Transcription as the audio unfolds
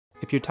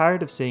If you're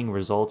tired of seeing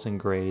results and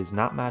grades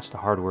not match the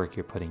hard work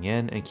you're putting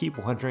in and keep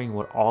wondering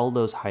what all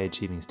those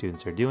high-achieving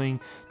students are doing,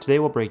 today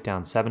we'll break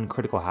down 7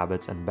 critical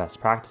habits and best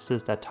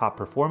practices that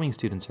top-performing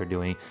students are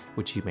doing,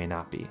 which you may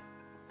not be.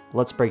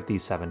 Let's break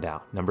these 7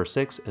 down. Number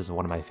 6 is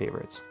one of my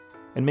favorites.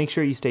 And make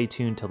sure you stay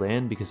tuned till the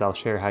end because I'll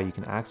share how you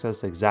can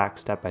access the exact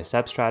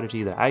step-by-step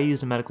strategy that I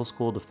used in medical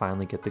school to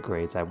finally get the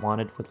grades I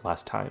wanted with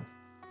less time.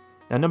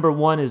 Now, number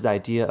 1 is the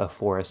idea of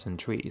forests and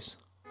trees.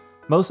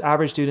 Most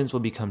average students will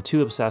become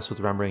too obsessed with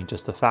remembering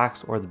just the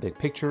facts or the big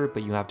picture,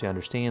 but you have to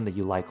understand that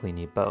you likely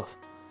need both.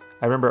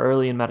 I remember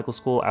early in medical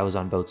school, I was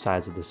on both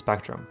sides of the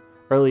spectrum.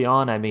 Early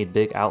on, I made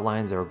big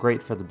outlines that were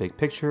great for the big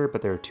picture,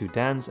 but they were too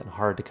dense and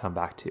hard to come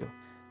back to.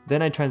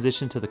 Then I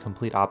transitioned to the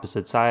complete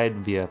opposite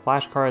side via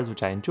flashcards,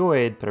 which I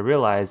enjoyed, but I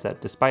realized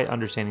that despite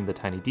understanding the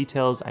tiny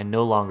details, I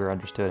no longer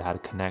understood how to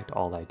connect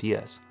all the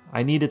ideas.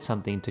 I needed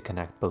something to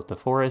connect both the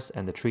forest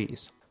and the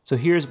trees. So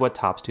here's what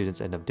top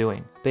students end up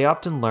doing. They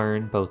often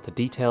learn both the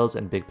details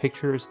and big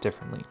pictures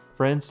differently.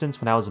 For instance,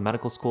 when I was in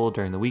medical school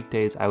during the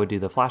weekdays, I would do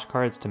the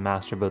flashcards to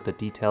master both the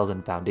details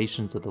and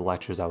foundations of the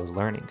lectures I was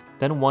learning.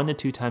 Then 1 to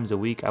 2 times a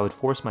week, I would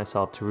force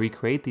myself to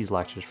recreate these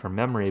lectures from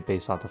memory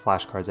based off the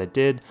flashcards I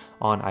did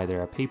on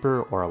either a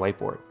paper or a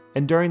whiteboard.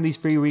 And during these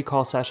free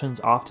recall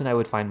sessions, often I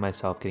would find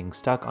myself getting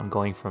stuck on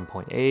going from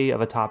point A of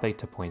a topic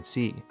to point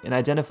C, and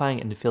identifying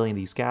and filling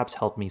these gaps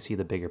helped me see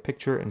the bigger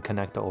picture and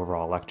connect the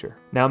overall lecture.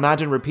 Now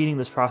imagine repeating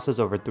this process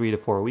over 3 to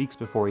 4 weeks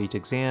before each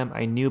exam.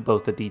 I knew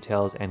both the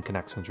details and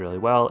connections really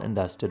well and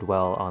thus did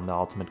well on the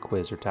ultimate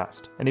quiz or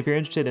test. And if you're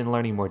interested in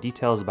learning more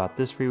details about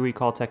this free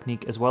recall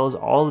technique as well as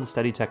all of the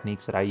study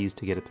techniques that I used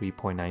to get a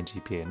 3.9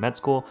 GPA in med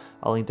school,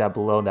 I'll link that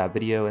below in that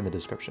video in the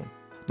description.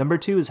 Number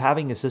 2 is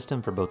having a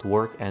system for both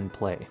work and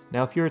play.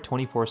 Now, if you're a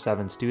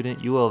 24/7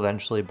 student, you will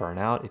eventually burn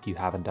out if you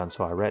haven't done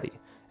so already.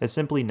 It's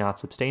simply not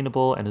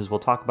sustainable, and as we'll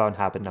talk about in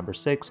habit number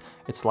 6,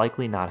 it's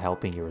likely not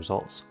helping your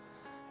results.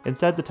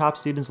 Instead, the top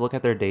students look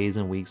at their days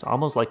and weeks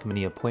almost like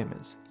mini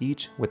appointments,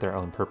 each with their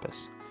own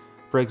purpose.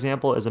 For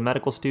example, as a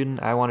medical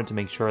student, I wanted to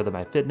make sure that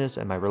my fitness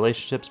and my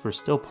relationships were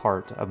still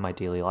part of my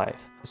daily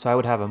life. So I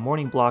would have a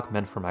morning block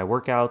meant for my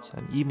workouts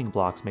and evening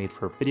blocks made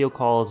for video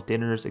calls,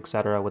 dinners,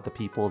 etc. with the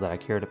people that I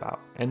cared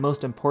about. And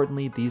most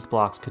importantly, these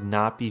blocks could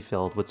not be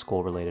filled with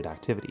school-related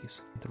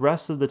activities. The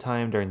rest of the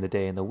time during the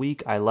day and the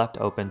week, I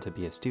left open to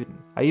be a student.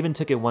 I even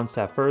took it one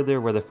step further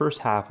where the first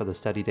half of the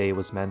study day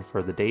was meant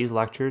for the day's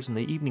lectures and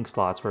the evening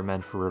slots were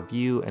meant for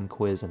review and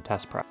quiz and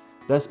test prep.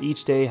 Thus,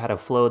 each day had a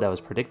flow that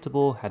was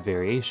predictable, had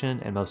variation,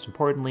 and most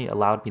importantly,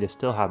 allowed me to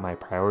still have my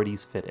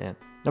priorities fit in.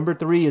 Number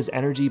 3 is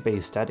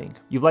energy-based studying.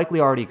 You've likely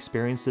already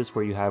experienced this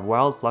where you have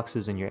wild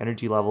fluxes in your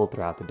energy level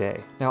throughout the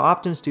day. Now,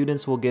 often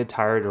students will get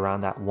tired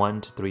around that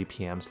 1 to 3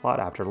 p.m.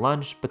 slot after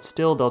lunch, but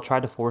still they'll try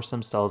to force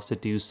themselves to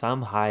do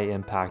some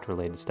high-impact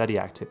related study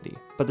activity.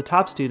 But the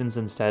top students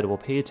instead will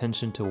pay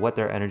attention to what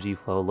their energy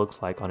flow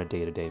looks like on a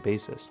day-to-day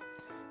basis.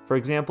 For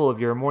example, if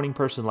you're a morning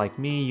person like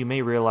me, you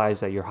may realize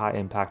that your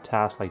high-impact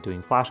tasks like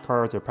doing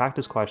flashcards or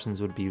practice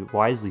questions would be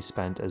wisely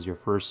spent as your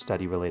first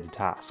study-related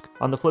task.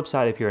 On the flip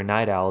side, if you're a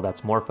night owl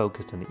that's more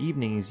focused in the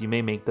evenings, you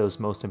may make those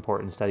most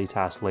important study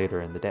tasks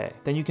later in the day.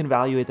 Then you can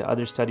evaluate the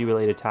other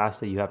study-related tasks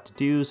that you have to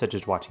do, such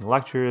as watching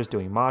lectures,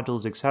 doing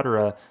modules,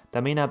 etc.,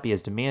 that may not be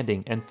as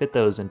demanding, and fit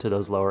those into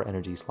those lower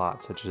energy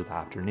slots, such as the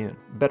afternoon.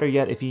 Better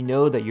yet, if you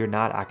know that you're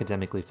not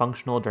academically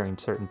functional during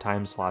certain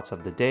time slots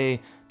of the day,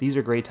 these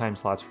are great time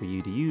slots for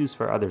you to use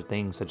for other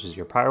things such as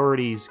your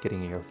priorities,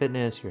 getting in your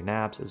fitness, your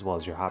naps, as well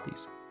as your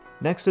hobbies.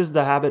 Next is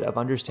the habit of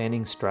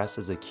understanding stress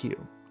as a cue.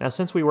 Now,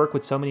 since we work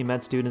with so many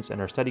med students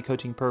in our study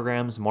coaching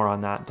programs, more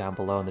on that down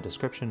below in the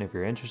description if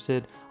you're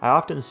interested, I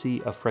often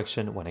see a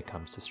friction when it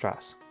comes to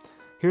stress.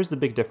 Here's the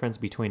big difference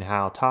between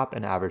how top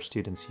and average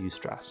students use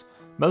stress.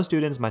 Most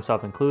students,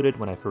 myself included,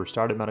 when I first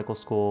started medical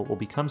school, will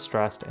become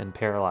stressed and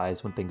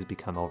paralyzed when things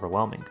become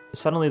overwhelming.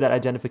 Suddenly, that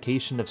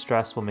identification of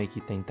stress will make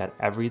you think that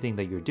everything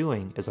that you're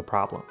doing is a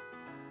problem.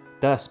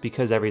 Thus,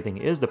 because everything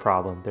is the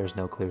problem, there's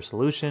no clear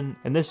solution,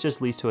 and this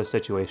just leads to a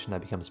situation that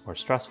becomes more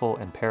stressful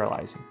and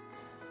paralyzing.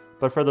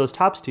 But for those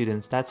top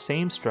students, that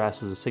same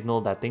stress is a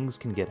signal that things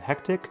can get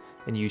hectic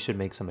and you should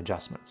make some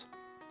adjustments.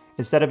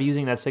 Instead of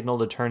using that signal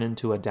to turn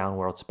into a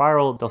downward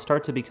spiral, they'll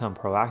start to become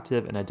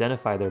proactive and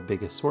identify their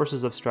biggest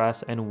sources of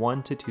stress and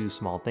 1 to 2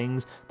 small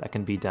things that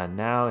can be done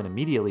now and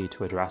immediately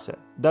to address it.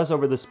 Thus,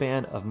 over the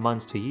span of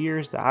months to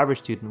years, the average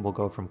student will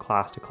go from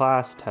class to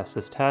class, test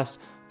to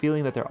test,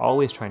 feeling that they're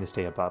always trying to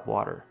stay above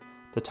water.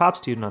 The top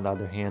student, on the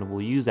other hand,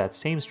 will use that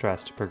same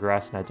stress to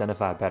progress and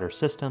identify better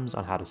systems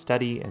on how to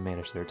study and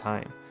manage their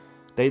time.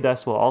 They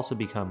thus will also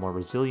become more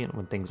resilient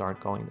when things aren't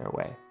going their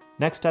way.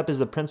 Next up is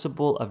the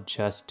principle of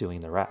just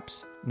doing the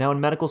reps. Now in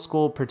medical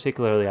school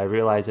particularly, I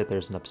realized that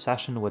there's an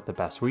obsession with the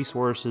best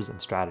resources and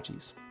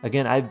strategies.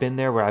 Again, I've been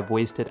there where I've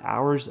wasted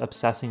hours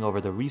obsessing over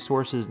the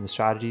resources and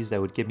strategies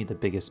that would give me the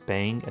biggest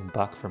bang and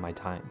buck for my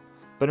time.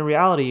 But in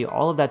reality,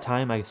 all of that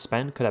time I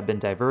spent could have been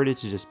diverted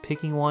to just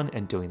picking one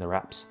and doing the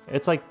reps.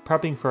 It's like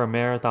prepping for a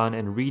marathon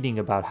and reading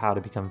about how to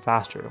become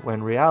faster, when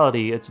in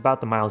reality, it's about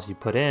the miles you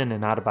put in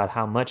and not about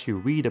how much you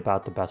read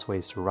about the best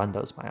ways to run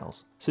those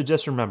miles. So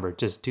just remember,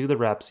 just do the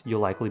reps, you'll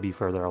likely be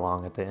further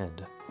along at the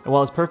end. And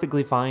while it's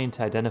perfectly fine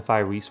to identify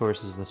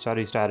resources and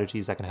study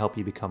strategies that can help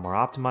you become more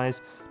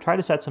optimized, try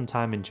to set some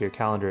time into your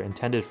calendar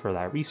intended for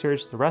that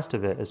research. The rest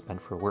of it is meant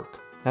for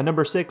work. Now,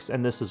 number 6,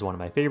 and this is one of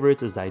my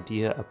favorites, is the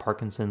idea of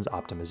Parkinson's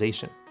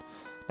optimization.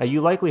 Now,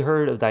 you likely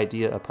heard of the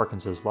idea of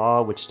Parkinson's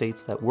law, which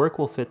states that work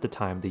will fit the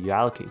time that you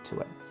allocate to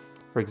it.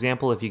 For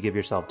example, if you give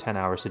yourself 10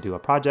 hours to do a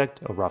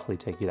project, it'll roughly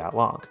take you that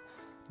long.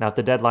 Now, if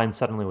the deadline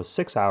suddenly was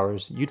 6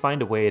 hours, you'd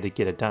find a way to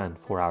get it done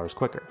 4 hours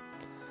quicker.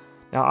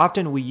 Now,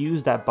 often we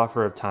use that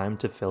buffer of time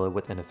to fill it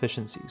with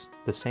inefficiencies.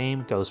 The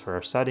same goes for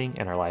our studying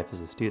and our life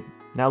as a student.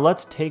 Now,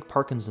 let's take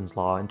Parkinson's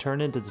law and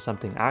turn it into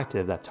something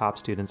active that top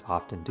students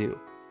often do.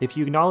 If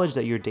you acknowledge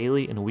that your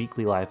daily and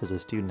weekly life as a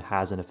student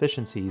has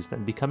inefficiencies,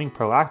 then becoming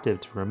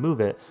proactive to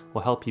remove it will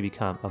help you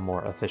become a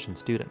more efficient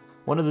student.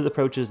 One of the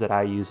approaches that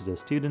I use as a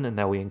student and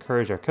that we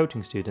encourage our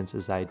coaching students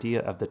is the idea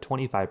of the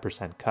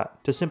 25%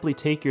 cut. To simply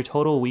take your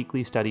total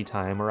weekly study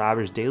time or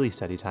average daily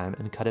study time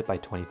and cut it by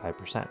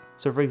 25%.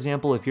 So for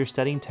example, if you're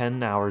studying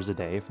 10 hours a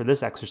day, for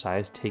this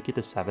exercise, take it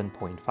to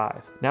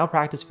 7.5. Now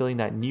practice filling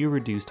that new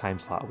reduced time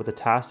slot with the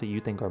tasks that you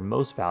think are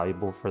most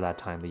valuable for that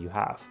time that you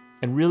have.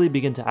 And really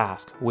begin to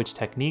ask which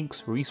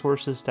techniques,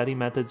 resources, study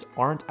methods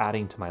aren't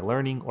adding to my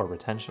learning or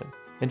retention.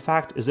 In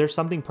fact, is there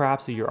something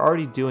perhaps that you're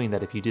already doing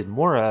that if you did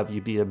more of,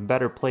 you'd be in a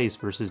better place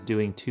versus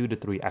doing 2 to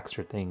 3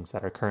 extra things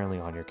that are currently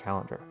on your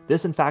calendar?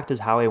 This in fact is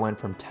how I went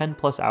from 10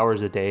 plus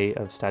hours a day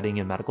of studying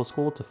in medical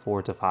school to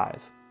 4 to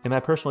 5. In my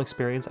personal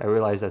experience, I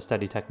realized that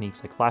study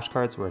techniques like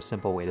flashcards were a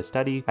simple way to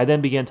study. I then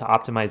began to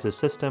optimize this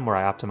system where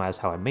I optimized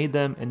how I made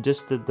them and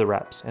just did the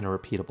reps in a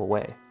repeatable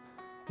way.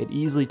 It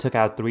easily took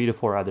out 3 to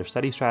 4 other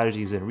study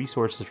strategies and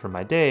resources from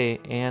my day,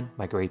 and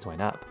my grades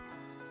went up.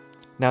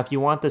 Now, if you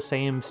want the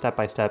same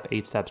step-by-step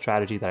 8-step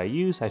strategy that I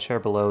use, I share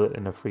below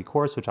in a free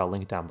course, which I'll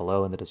link down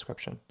below in the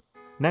description.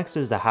 Next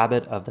is the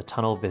habit of the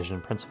tunnel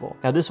vision principle.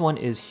 Now, this one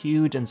is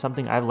huge and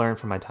something I've learned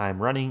from my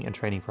time running and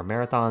training for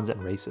marathons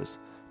and races.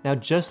 Now,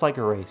 just like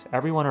a race,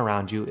 everyone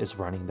around you is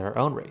running their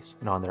own race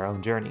and on their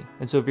own journey.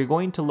 And so if you're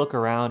going to look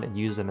around and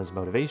use them as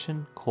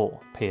motivation,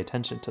 cool, pay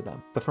attention to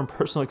them. But from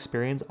personal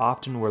experience,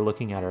 often we're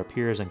looking at our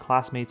peers and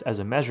classmates as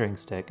a measuring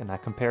stick, and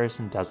that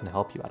comparison doesn't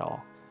help you at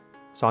all.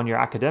 So on your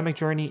academic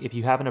journey, if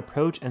you have an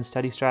approach and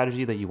study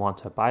strategy that you want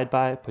to abide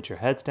by, put your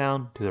heads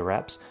down, do the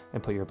reps,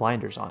 and put your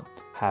blinders on.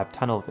 Have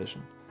tunnel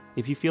vision.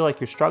 If you feel like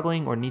you're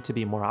struggling or need to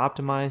be more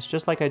optimized,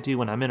 just like I do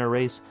when I'm in a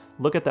race,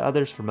 look at the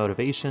others for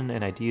motivation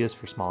and ideas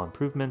for small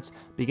improvements,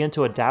 begin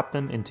to adapt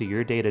them into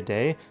your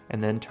day-to-day,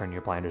 and then turn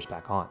your blinders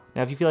back on.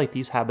 Now, if you feel like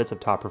these habits of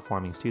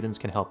top-performing students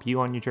can help you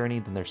on your journey,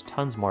 then there's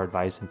tons more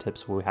advice and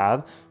tips we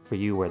have for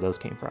you where those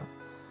came from.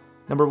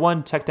 Number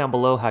 1, check down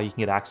below how you can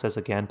get access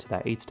again to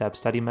that 8-step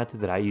study method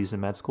that I use in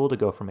med school to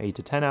go from 8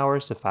 to 10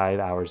 hours to 5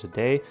 hours a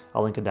day.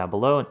 I'll link it down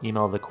below and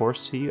email the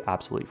course to you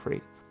absolutely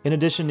free. In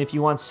addition, if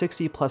you want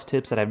 60 plus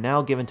tips that I've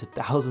now given to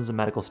thousands of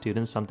medical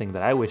students, something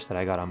that I wish that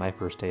I got on my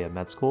first day of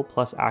med school,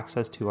 plus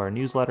access to our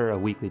newsletter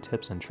of weekly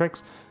tips and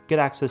tricks, get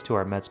access to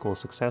our med school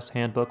success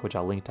handbook, which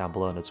I'll link down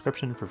below in the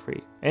description for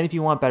free. And if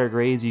you want better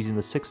grades using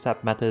the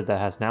 6-step method that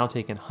has now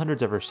taken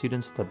hundreds of our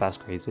students to the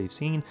best grades they've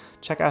seen,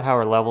 check out how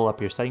our Level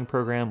Up Your Studying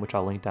program, which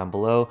I'll link down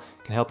below,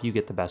 can help you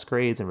get the best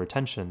grades and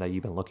retention that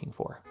you've been looking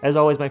for. As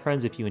always, my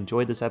friends, if you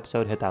enjoyed this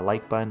episode, hit that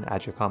like button,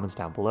 add your comments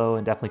down below,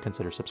 and definitely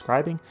consider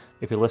subscribing.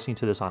 If you're listening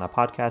to this on a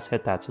podcast,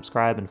 hit that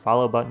subscribe and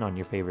follow button on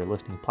your favorite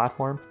listening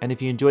platform. And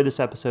if you enjoyed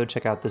this episode,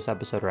 check out this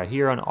episode right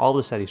here on all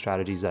the study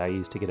strategies that I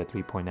use to get a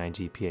 3.9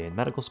 GPA in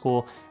medical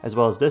school, as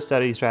well as this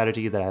study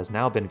strategy that has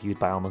now been viewed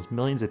by almost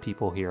millions of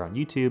people here on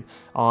YouTube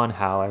on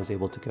how I was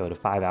able to go to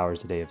 5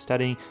 hours a day of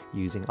studying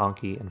using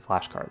Anki and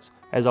flashcards.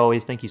 As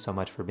always, thank you so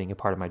much for being a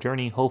part of my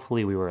journey.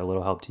 Hopefully we were a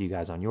little help to you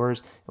guys on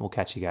yours, and we'll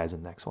catch you guys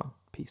in the next one.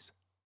 Peace.